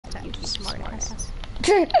you smartass.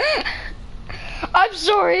 I'm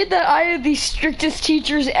sorry that I had the strictest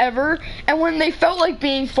teachers ever, and when they felt like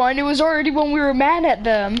being fun, it was already when we were mad at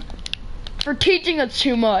them for teaching us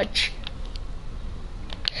too much.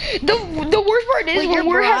 The worst part is when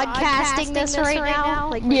we're broadcasting this right now.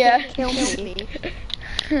 Like, yeah. Kill me.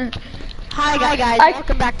 Hi guys,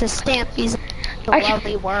 welcome back to Stampy's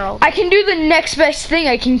lovely world. I can do the next best thing.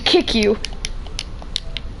 I can kick you.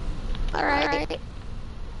 Alright.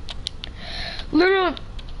 Literally,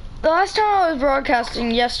 the last time I was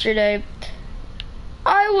broadcasting yesterday,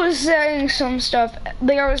 I was saying some stuff,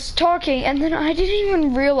 like I was talking, and then I didn't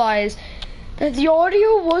even realize that the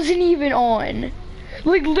audio wasn't even on.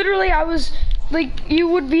 Like, literally, I was, like, you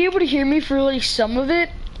would be able to hear me for, like, some of it,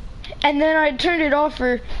 and then I turned it off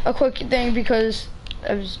for a quick thing because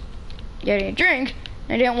I was getting a drink.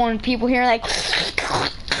 I didn't want people hearing, like,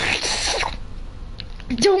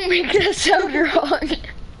 don't make that sound wrong.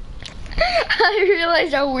 I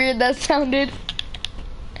realized how weird that sounded.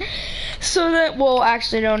 So that, well,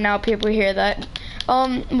 actually, no, now people hear that.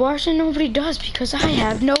 Well, actually, nobody does because I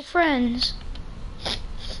have no friends.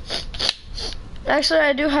 Actually,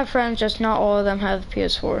 I do have friends, just not all of them have the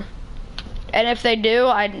PS4. And if they do,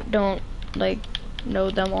 I don't, like, know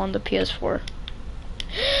them on the PS4.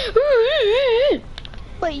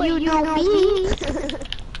 But you know me.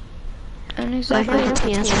 And exactly. I have a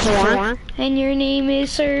PS4. And your name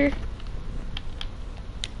is, sir?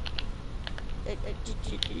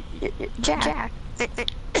 Jack.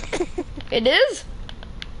 It is?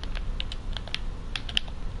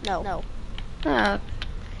 No. Ah.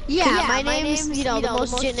 Yeah, my name's, you know, the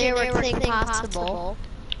most generic thing possible.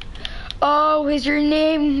 Oh, is your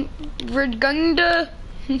name Redgunda?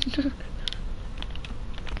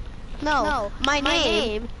 No, my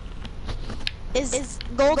name is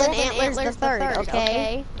Golden Antlers the Third,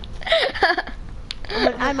 okay?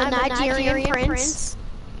 I'm a Nigerian prince.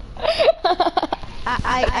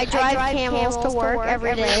 I drive camels to work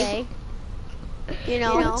every day. You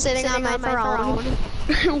know, sitting on my throne.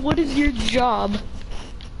 What is your job?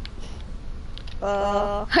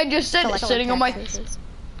 I just said it, sitting on my...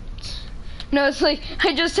 No, it's like,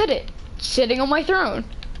 I just said it, sitting on my throne.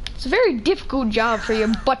 It's a very difficult job for your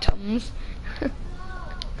buttons.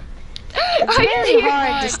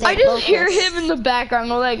 I just hear him in the background,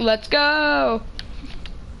 like, let's go.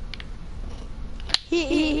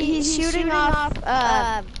 He's shooting off,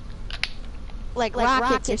 like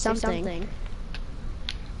rockets or something.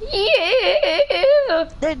 Yeah.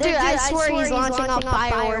 Dude, I swear he's launching off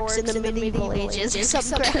fireworks in the medieval ages or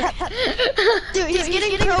some crap. Dude, he's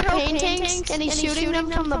getting propane tanks and he's shooting them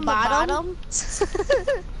from the bottom. So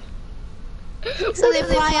they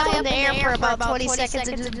fly up in the air for about 20 seconds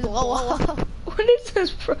and just blow up. What is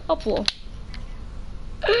this problem?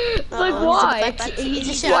 Like, why? He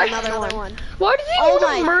just shot another one. Why does he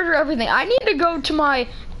want to murder everything? I need to go to my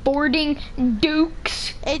boarding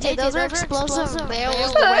dukes. AJ, those are explosive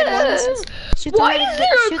barrels, the Why is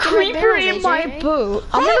there a creeper in my boat?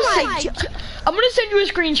 I'm gonna send you a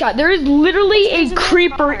screenshot. There is literally a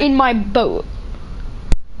creeper in my boat.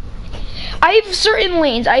 I have certain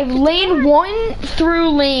lanes. I have lane 1 through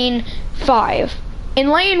lane 5. In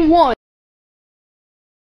lane 1,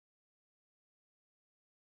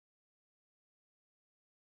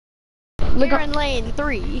 you're in lane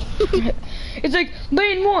 3. it's like,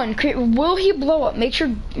 lane 1, will he blow up? Make sure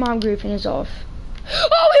mom griefing is off.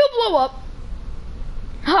 Oh, he'll blow up!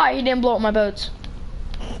 Hi, he didn't blow up my boats.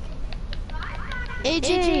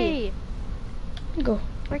 AJ! Go.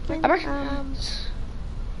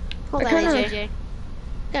 Hold on, AJ.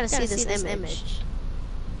 Gotta see this image.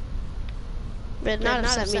 But not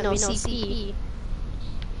send me no CP.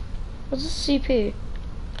 What's a CP?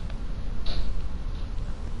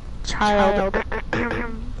 Child.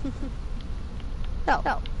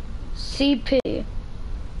 No. CP.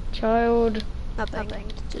 Child.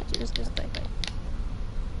 Nothing. Just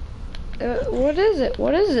what is it?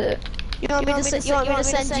 What is it? You want me to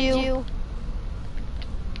send you?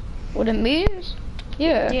 What it means?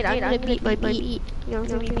 Yeah. Dude, I'm gonna beat my meat. You know,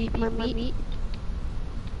 gonna beat my meat.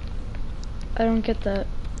 I don't get that.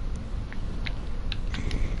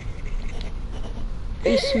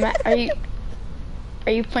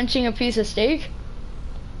 Are you punching a piece of steak?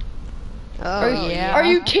 Oh, yeah. Are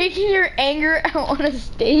you taking your anger out on a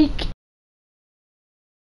steak?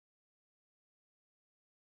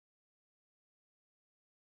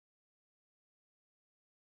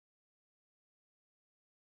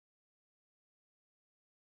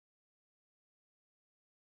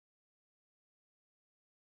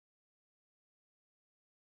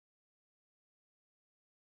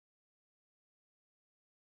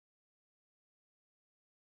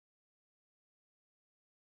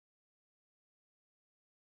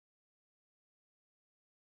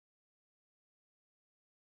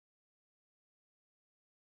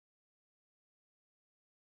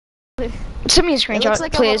 Send me a It screenshot, looks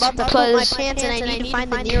like please. I'm about to poop my pants and I need to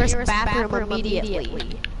find the nearest bathroom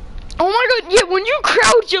immediately. Oh my god, yeah, when you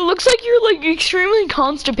crouch, it looks like you're like extremely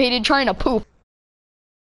constipated trying to poop.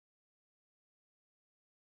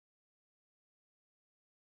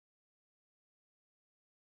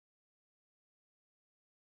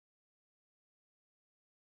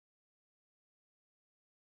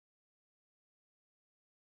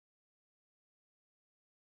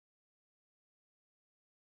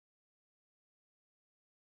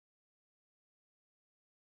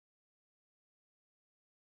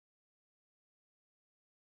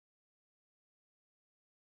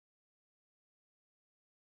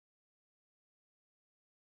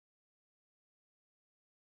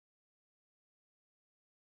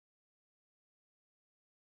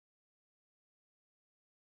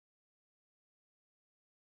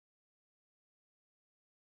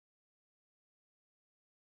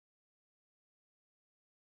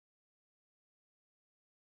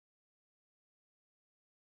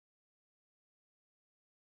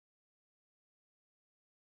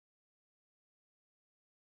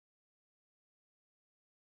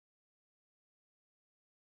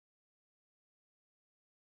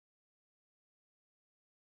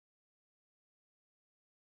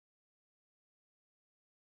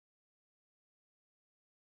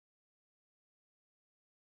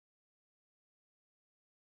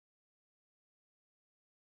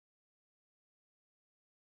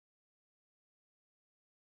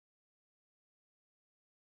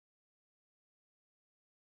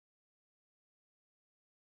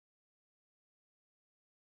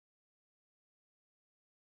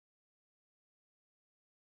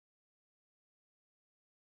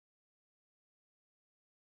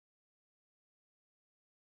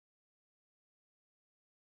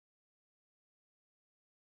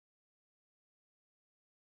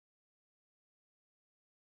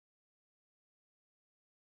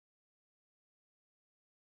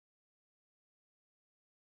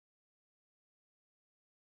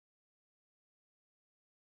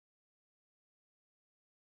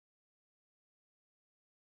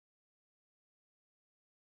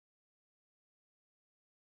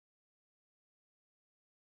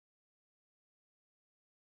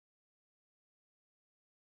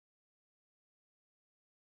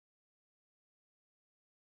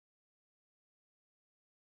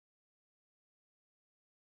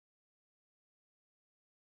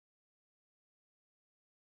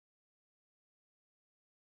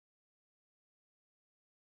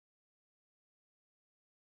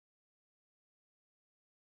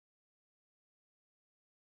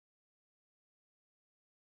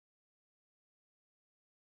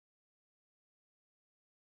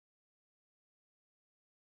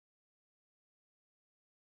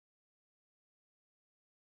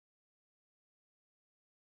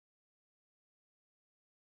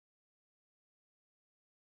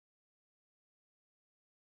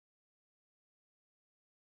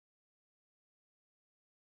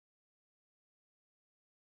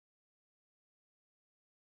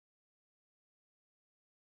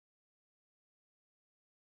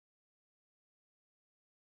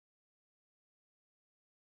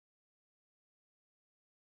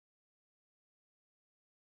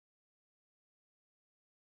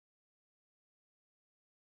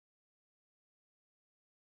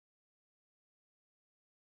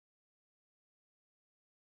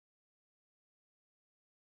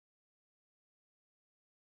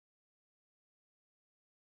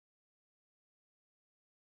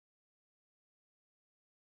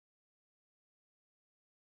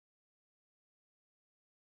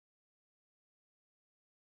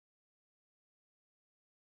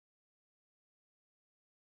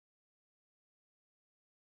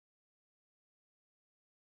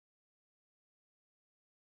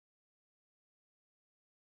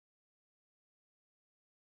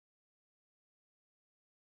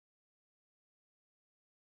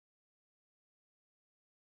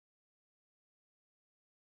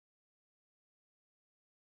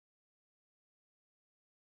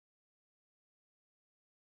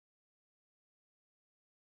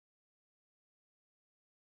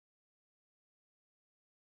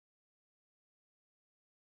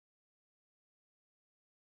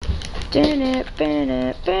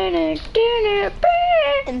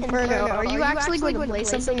 Inferno, are you actually going to play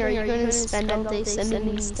something or are you going to spend all day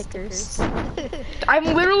sending me stickers? I'm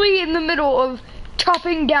literally in the middle of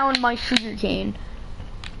chopping down my sugar cane.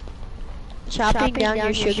 Chopping down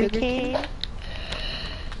your sugar cane?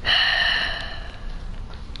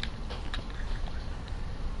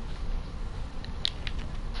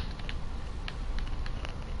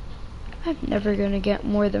 I'm never gonna get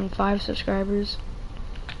more than 5 subscribers.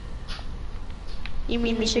 You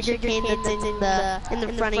mean the sugar cane that's in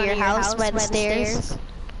the front of your house by the stairs?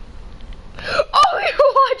 Oh,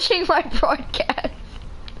 you're watching my broadcast.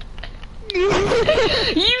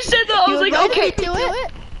 You said that. I was like, okay. Do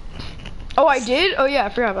it. Oh, I did? Oh yeah, I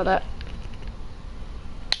forgot about that.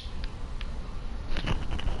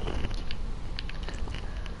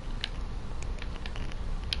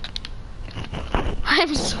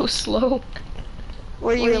 I'm so slow.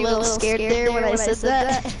 Were you a little scared there when I said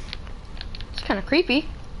that? It's kind of creepy.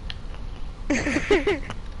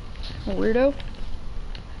 Weirdo.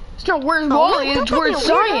 It's not where's Wally, it's where's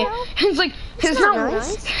Cyan. It's like,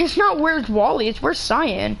 it's not where's Wally, it's where's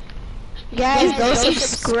Cyan. Guys, go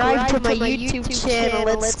subscribe to my YouTube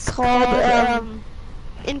channel. It's called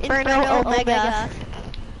Inferno Omega.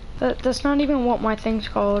 That's not even what my thing's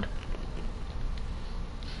called.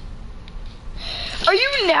 Are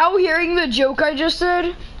you now hearing the joke I just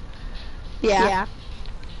said? Yeah.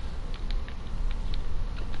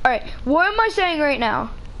 Alright, what am I saying right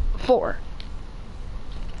now? 4.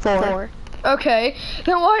 Okay,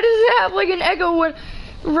 then why does it have like an echo when,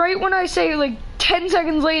 right when I say like 10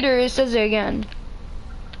 seconds later it says it again?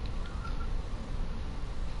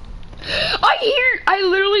 I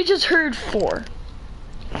literally just heard 4.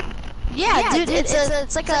 Yeah, dude,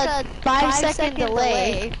 it's like a 5-second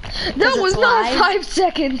delay. That was not 5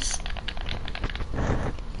 seconds.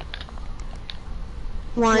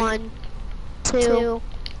 1, 2,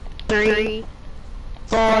 3,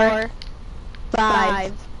 4,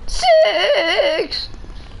 5, 6.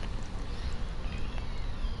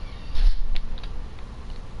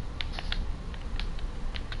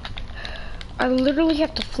 I literally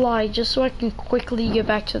have to fly just so I can quickly get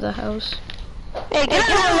back to the house. Hey, get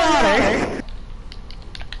out of water!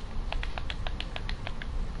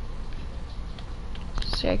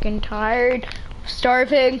 Sick and tired,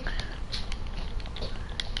 starving.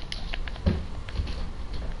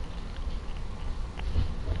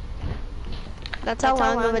 That's how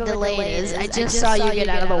long of a delay it is. I just saw you get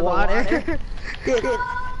out of the water.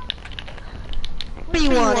 What do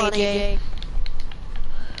you want, AJ?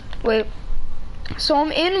 Wait. So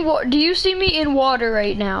I'm in water. Do you see me in water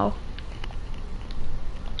right now?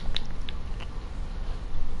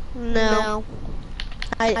 No.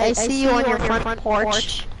 I see you on your front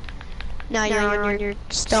porch. Now you're on your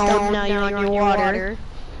stone. Now you're on your water.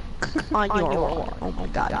 On your water. Oh my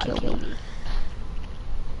god, kill me.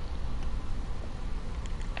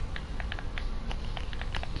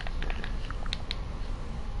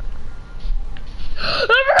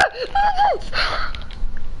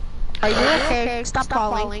 Are you okay? Stop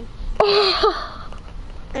falling.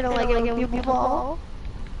 I don't like it when people fall.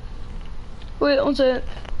 Wait, one second.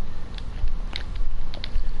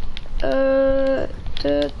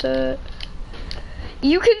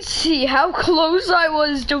 You can see how close I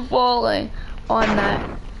was to falling on that.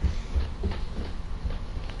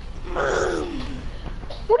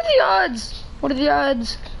 What are the odds? What are the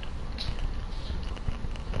odds?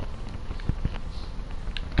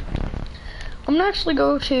 I'm gonna actually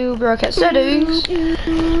go to broadcast settings.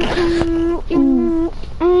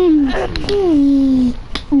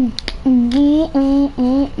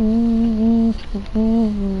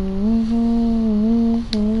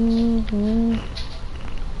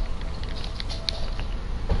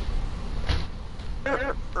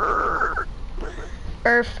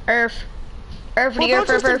 Earth,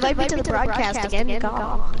 invite me to the broadcast again.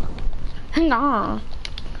 Nah.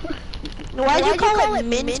 Why'd you call it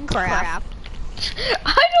Minecraft?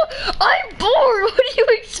 I'm bored, what do you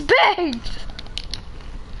expect?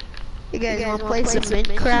 You guys wanna play some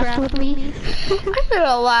Minecraft with me? I'm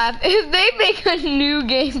gonna laugh if they make a new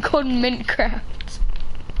game called Minecraft.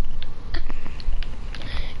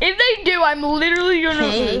 If they do, I'm literally gonna...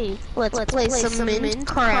 Hey, let's play some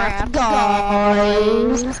Minecraft,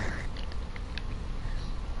 guys.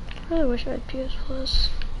 I really wish I had PS Plus.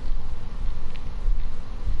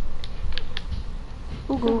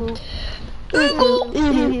 Google.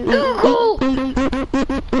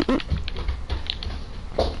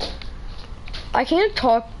 I can't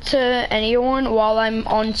talk to anyone while I'm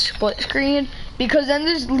on split screen because then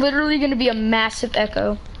there's literally gonna be a massive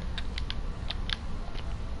echo.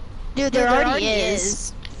 Dude, there already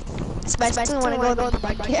is. Especially when I go to the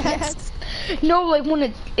podcast. No, like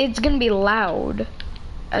when it's gonna be loud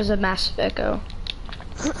as a massive echo.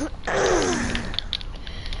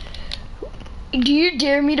 Do you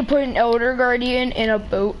dare me to put an Elder Guardian in a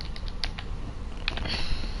boat?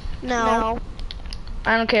 No.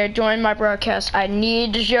 I don't care, join my broadcast. I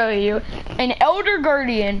need to show you an Elder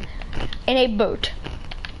Guardian in a boat.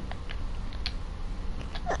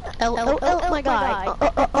 Oh my god.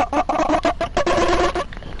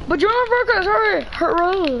 But you're on broadcast, hurry!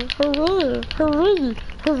 Hurry! Hurry! Hurry!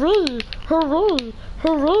 Hurry! Hurry!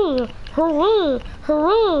 Hurry! Hurry!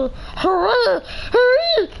 Hurry! Hurry!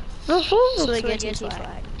 Hurry! Swig it to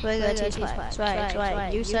swag. Swig it to swag. Swag,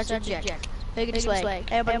 swag. You such a jack. Swig it to swag.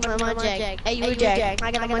 Everybody put my jack. Hey, you jack.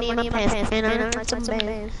 I got money in my pants. And I got some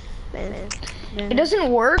bands. It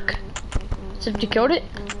doesn't work. So if you killed it.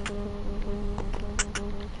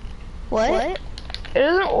 What? It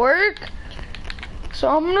doesn't work. So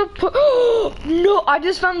I'm gonna put. No, I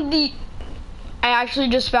actually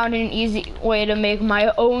just found an easy way to make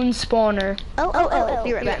my own spawner. Oh.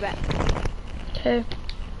 Be right back. Okay.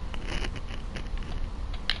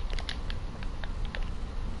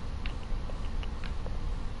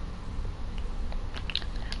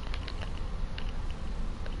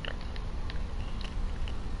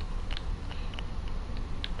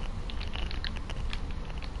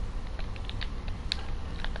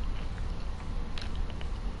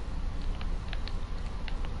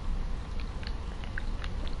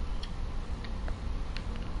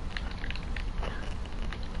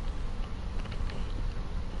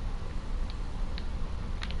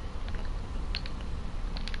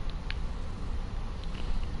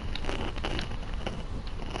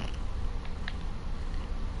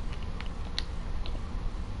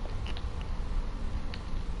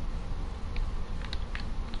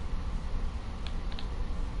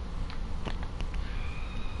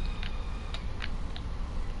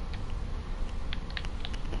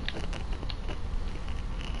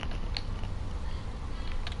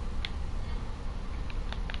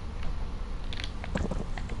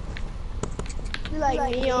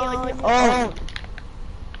 Like me on your own.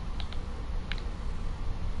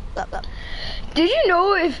 Did you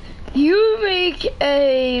know if you make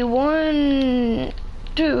a 1,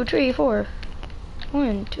 2, 3, 4,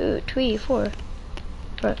 1, 2, 3, 4,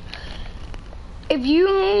 but if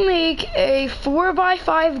you make a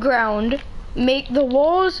 4x5 ground, make the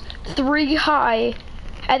walls 3 high,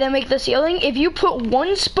 and then make the ceiling, if you put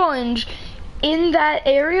 1 sponge in that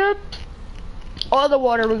area, all the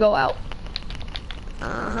water will go out.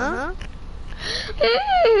 Uh-huh.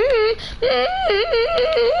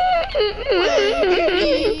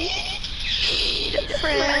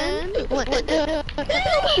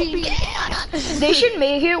 They should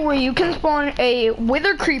make it where you can spawn a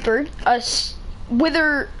wither creeper, a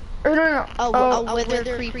wither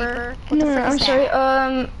creeper. No, I'm sorry.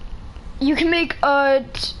 You can make a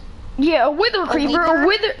wither creeper. A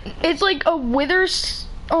wither. It's like a wither.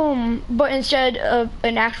 But instead of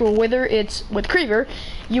an actual wither, it's with creeper.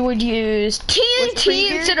 You would use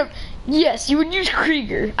TNT instead of. Yes, you would use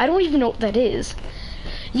Krieger. I don't even know what that is.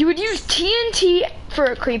 You would use TNT for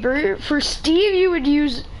a creeper. For Steve, you would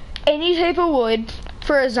use any type of wood.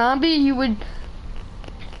 For a zombie, you would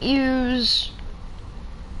use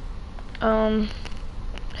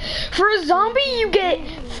for a zombie, you get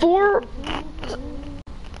 4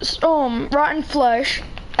 rotten flesh,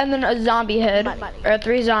 and then a zombie head, or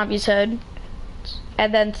 3 zombies head,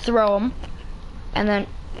 and then throw them, and then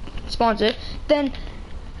spawns it. Then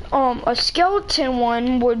a skeleton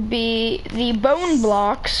one would be the bone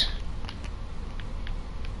blocks.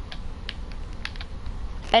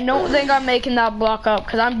 And don't think I'm making that block up,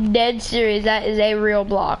 because I'm dead serious. That is a real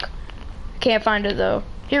block. Can't find it though.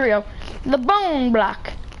 Here we go. The bone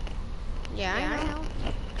block. Yeah, I know.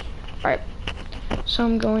 Alright. So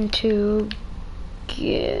I'm going to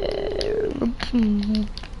get...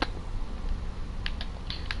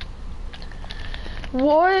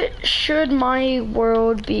 What should my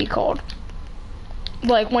world be called?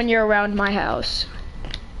 Like when you're around my house.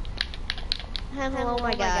 Hello,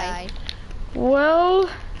 my guy. Welcome,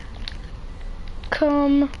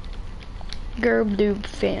 Gerbdoob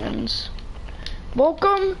fans.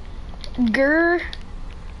 Welcome, Gerbloob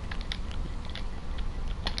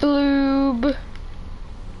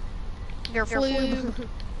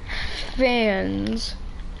fans.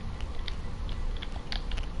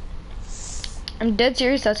 I'm dead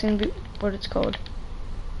serious, that's gonna be what it's called.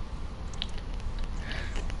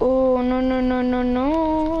 Oh, no, no, no, no,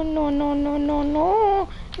 no, no, no, no, no, no, no.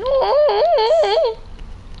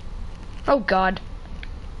 Oh, God.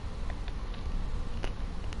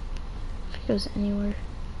 If it goes anywhere.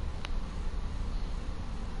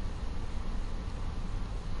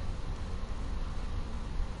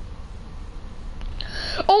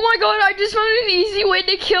 Oh my God, I just found an easy way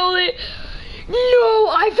to kill it. No,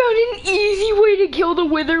 I found an easy way to kill the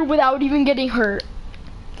wither without even getting hurt.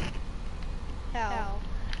 How?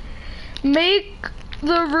 Make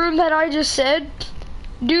the room that I just said,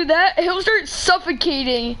 do that, he'll start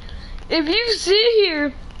suffocating. If you sit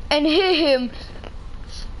here and hit him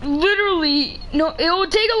literally, no, it will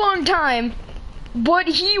take a long time, but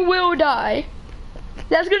he will die.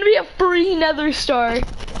 That's gonna be a free nether star.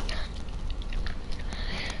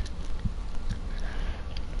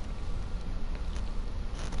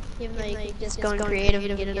 Even though you can just go in creative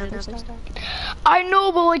and get another star. I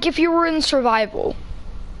know, but like if you were in survival.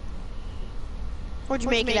 What'd you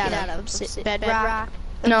make it out of? Bedrock?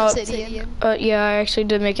 No, Obsidian? yeah, I actually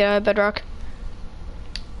did make it out of bedrock.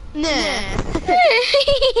 Nah.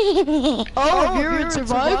 Oh, if you're in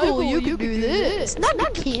survival, you can do this. No, you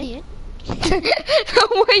can't.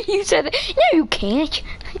 The way you said it. No, you can't.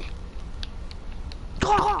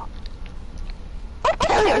 Don't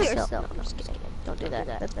kill yourself. No, I'm just kidding. Don't do that.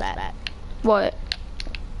 That's bad. What?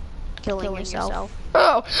 Killing yourself.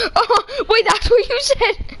 Oh, wait, that's what you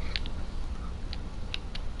said.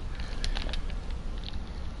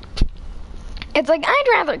 It's like, I'd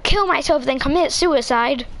rather kill myself than commit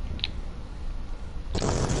suicide.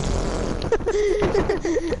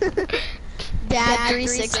 Dad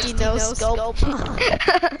 360 no scope.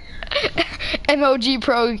 MOG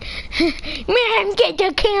Pro. Man, get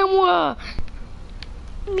the camera.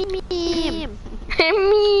 Meme.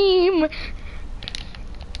 Meme.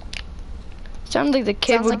 Sounds like the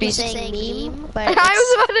kid Sounds would like be you're saying meme, but I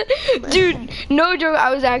was about to, dude, no joke,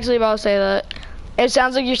 I was actually about to say that. It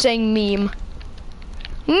sounds like you're saying meme.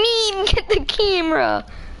 Meme, get the camera.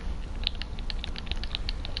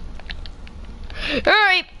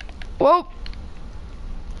 Alright, well,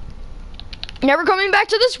 never coming back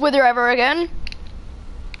to this wither ever again.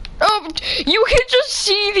 Oh, you can just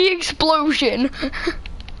see the explosion.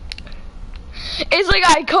 It's like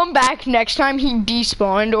I come back next time he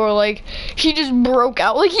despawned, or like he just broke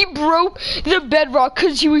out. Like he broke the bedrock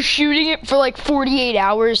because he was shooting it for like 48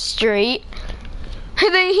 hours straight.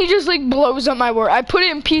 And then he just like blows up my world. I put it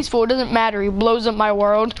in peaceful, it doesn't matter. He blows up my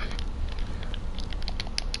world.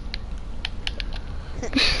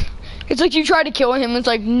 It's like you try to kill him, it's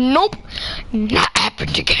like, nope, not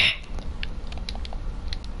happened again.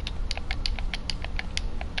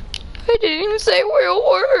 I didn't even say real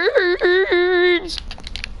words.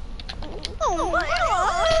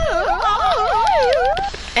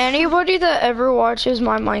 Anybody that ever watches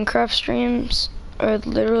my Minecraft streams are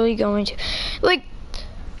literally going to, like,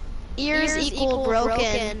 Ears equal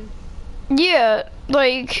broken. yeah,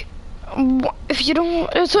 like, if you don't,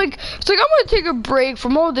 it's like I'm gonna take a break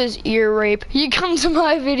from all this ear rape. You come to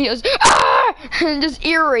my videos, and just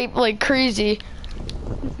ear rape like crazy.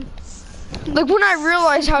 Like when I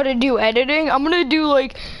realize how to do editing, I'm gonna do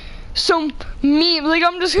like some meme. Like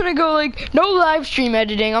I'm just gonna go like no live stream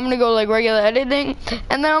editing. I'm gonna go like regular editing,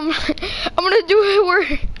 and then I'm gonna do it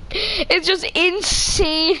where it's just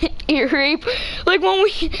insane ear rape. Like when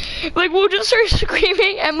we'll just start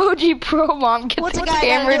screaming emoji pro mom get What's the a guy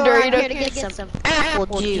camera gotta do around dirty. here to get some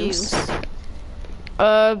apple juice?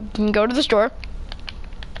 Go to the store.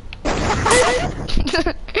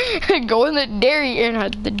 Go in the dairy,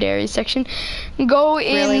 not the dairy section. Go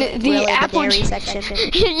in the apple dairy juice section.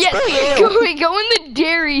 Yes, go in the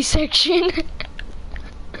dairy section.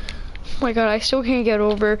 Oh my god, I still can't get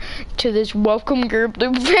over to this welcome group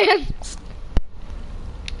of fans.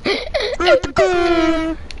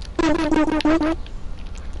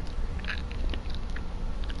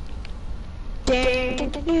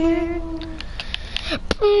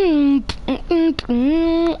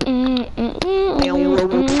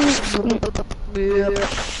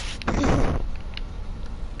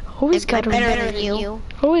 Always gotta better than you.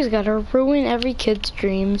 Always gotta ruin every kid's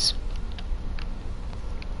dreams.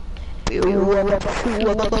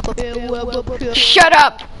 Shut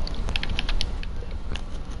up!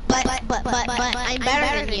 But I'm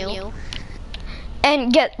better than you.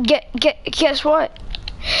 And guess what?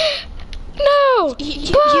 No!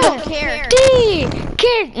 You But don't care. D!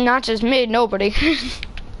 Kid, not just me, nobody.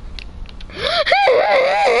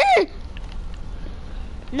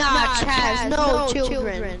 Notch has no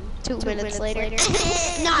children. 2 minutes later.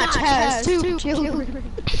 Notch has 2 children.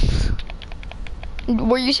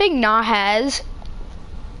 Were you saying Nah has?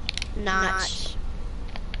 Notch.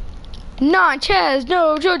 Notch has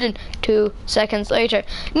no children. 2 seconds later.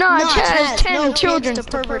 Notch has 10 no children. kids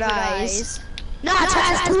to pervert eyes. Notch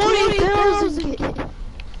has 20,000 kids.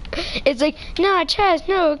 It's like, Notch has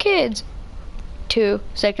no kids. 2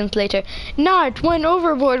 seconds later. Notch went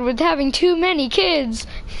overboard with having too many kids.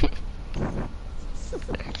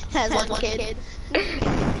 Has one kid.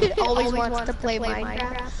 It always wants to play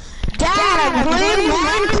Minecraft. Dad, play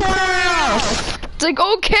Minecraft! It's like,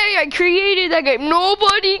 okay, I created that game.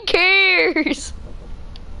 Nobody cares.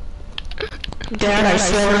 Dad, I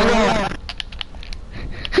swear.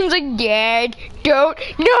 It's like, Dad, Don't.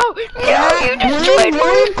 No, you destroyed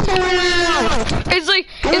mine.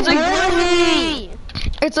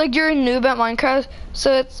 It's like you're a noob at Minecraft,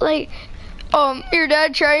 so it's like, your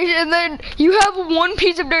dad tries, and then you have one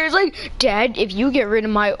piece of dirt. It's like, Dad, if you get rid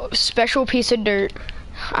of my special piece of dirt,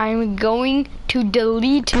 I'm going to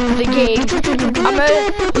delete the game. I'm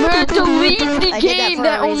gonna delete the game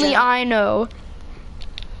that only I know.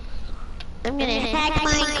 I'm gonna hack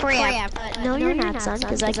Minecraft. No, you're not, son,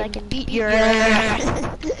 because I can beat your ass.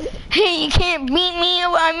 Hey, you can't beat me.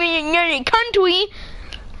 I'm in another country.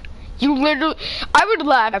 You literally, I would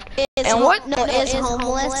laugh. And what? No, is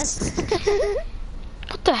homeless.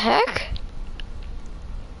 What the heck?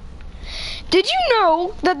 Did you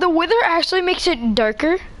know that the wither actually makes it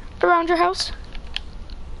darker around your house?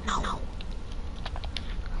 No.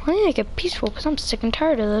 I need to make it peaceful because I'm sick and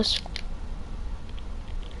tired of this.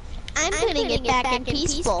 I'm putting it back in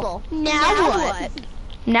peaceful. Now what?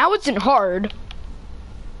 Now it's in hard.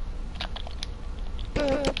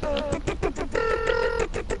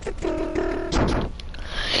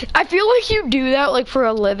 I feel like you do that like for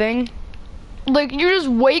a living. Like you just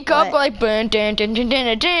wake up like it's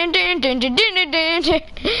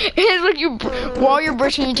like you while you're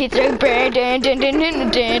brushing your teeth like I don't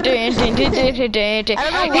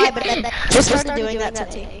know why, but I just started doing that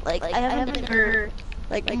today. Like I haven't been here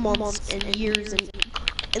like months and years and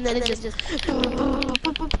then it just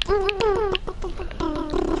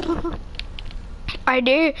I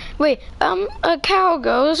do. Wait, a cow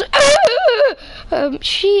goes.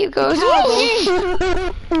 Sheep goes.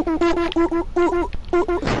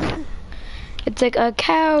 It's like a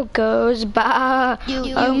cow goes by,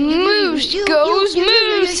 a moose goes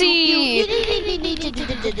moosey.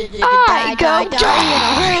 I go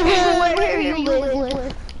die. Where you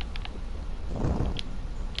live.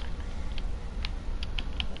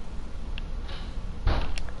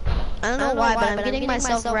 I don't know why, but I'm getting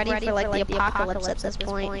myself ready for like the apocalypse at this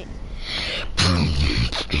point.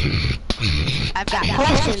 I've got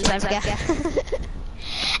potions, I've got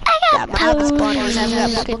mob spawners, I've got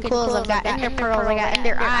looking clothes, I've got ender pearls, I got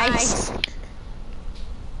ender eyes.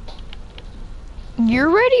 You're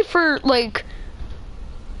ready for like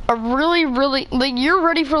a really like you're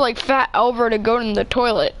ready for like Fat Elver to go in the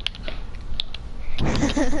toilet.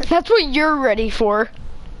 That's what you're ready for.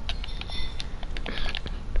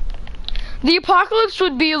 The apocalypse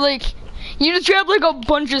would be like, you just grab like a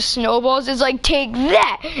bunch of snowballs. It's like, take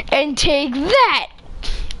that and take that.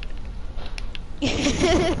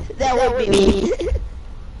 That would be me.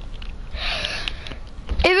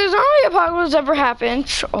 If there's not an apocalypse ever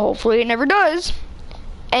happens, hopefully it never does,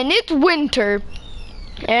 and it's winter,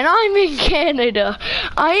 and I'm in Canada.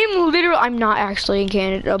 I'm not actually in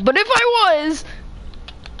Canada, but if I was,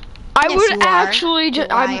 I would actually just,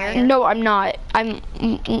 no, I'm not. I'm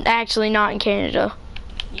actually not in Canada.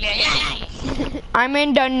 I'm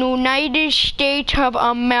in the United States of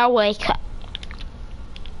America.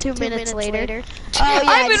 2 minutes later. Oh yeah,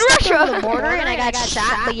 I'm in Russia. The border and I got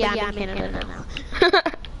shot, but yeah, I'm in Canada now.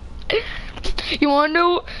 You wanna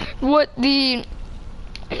know what the,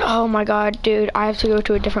 oh my god, dude, I have to go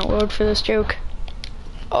to a different world for this joke.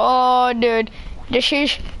 Oh dude, this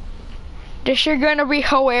is gonna be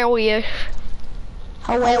hilarious.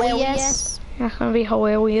 Hilarious? That's gonna be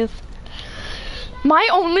hilarious. My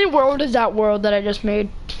only world is that world that I just made.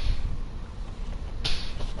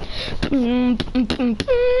 Boom, boom,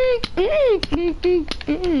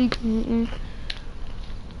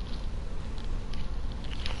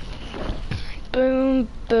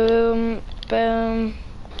 boom,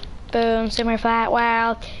 boom, super flat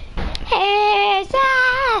world. It's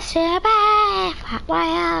a super flat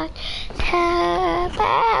world. Super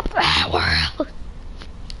flat world.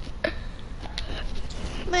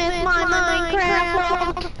 It's my Minecraft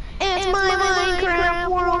world. It's my Minecraft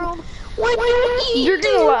world. When you eat You're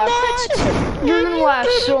gonna laugh. You're gonna laugh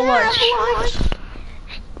so much.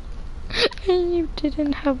 And you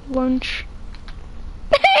didn't have lunch.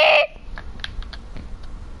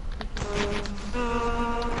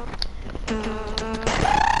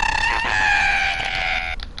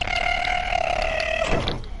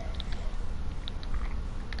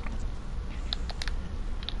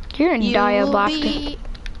 You're gonna die of laughter.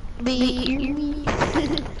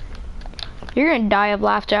 You're gonna die of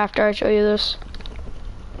laughter after I show you this.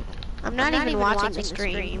 I'm not even watching the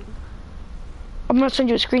stream. I'm gonna send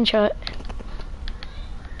you a screenshot.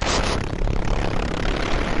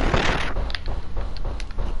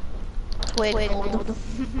 Wait.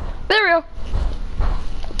 There we go.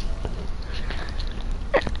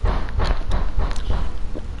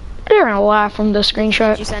 You're gonna laugh from the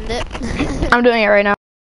screenshot. Did you send it? I'm doing it right now.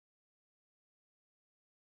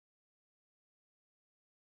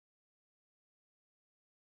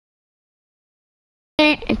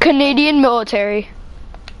 Canadian military.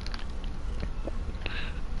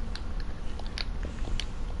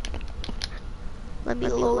 Let me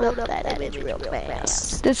load up that image real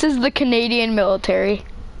fast. This is the Canadian military.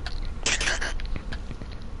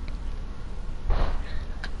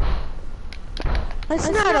 That's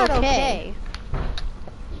not okay.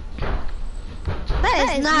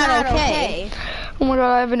 That is not okay. Oh my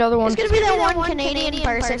god, I have another one. There's gonna be that one Canadian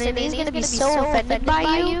person and he's gonna be so offended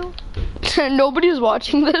by you. Nobody's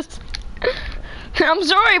watching this. I'm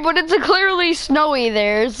sorry, but it's clearly snowy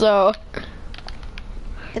there, so.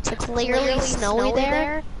 It's clearly snowy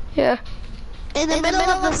there? Yeah. In the middle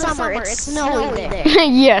of the summer, it's snowy there.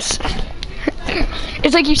 Yes.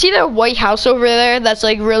 It's like, you see that White House over there that's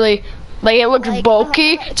like really, like it looks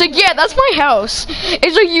bulky? It's like, yeah, that's my house.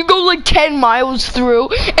 It's like you go like 10 miles through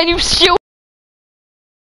and you still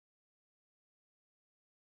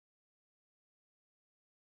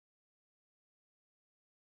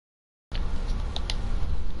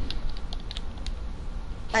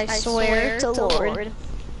I swear to Lord.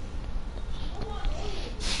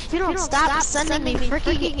 If you don't stop sending me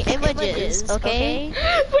freaking images, okay?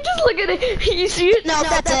 But just look at it. You see it? No,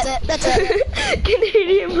 that's it. That's it.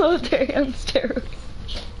 Canadian military on steroids.